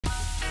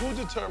Who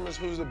determines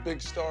who's the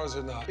big stars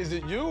or not? Is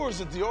it you or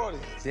is it the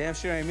audience? Damn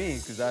sure ain't me,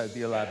 because I would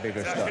be a lot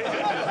bigger star.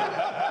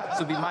 This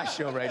would be my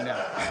show right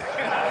now.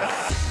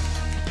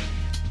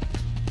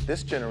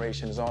 This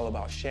generation is all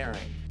about sharing,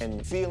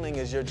 and feeling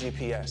is your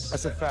GPS.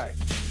 That's a fact.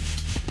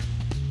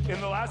 In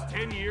the last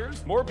 10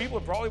 years, more people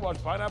have probably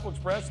watched Pineapple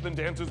Express than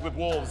Dances with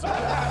Wolves.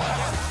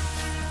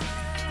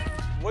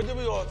 What did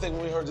we all think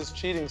when we heard this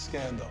cheating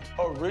scandal?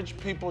 Oh, rich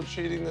people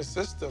cheating the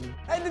system.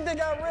 I think they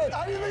got rich.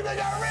 How do you think they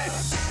got rich?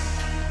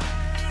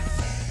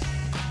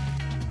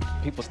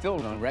 People still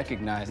don't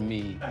recognize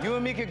me. You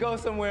and me could go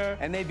somewhere,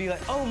 and they'd be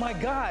like, oh my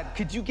God,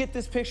 could you get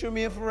this picture of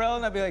me and Pharrell?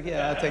 And I'd be like,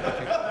 yeah, I'll take the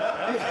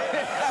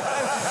picture.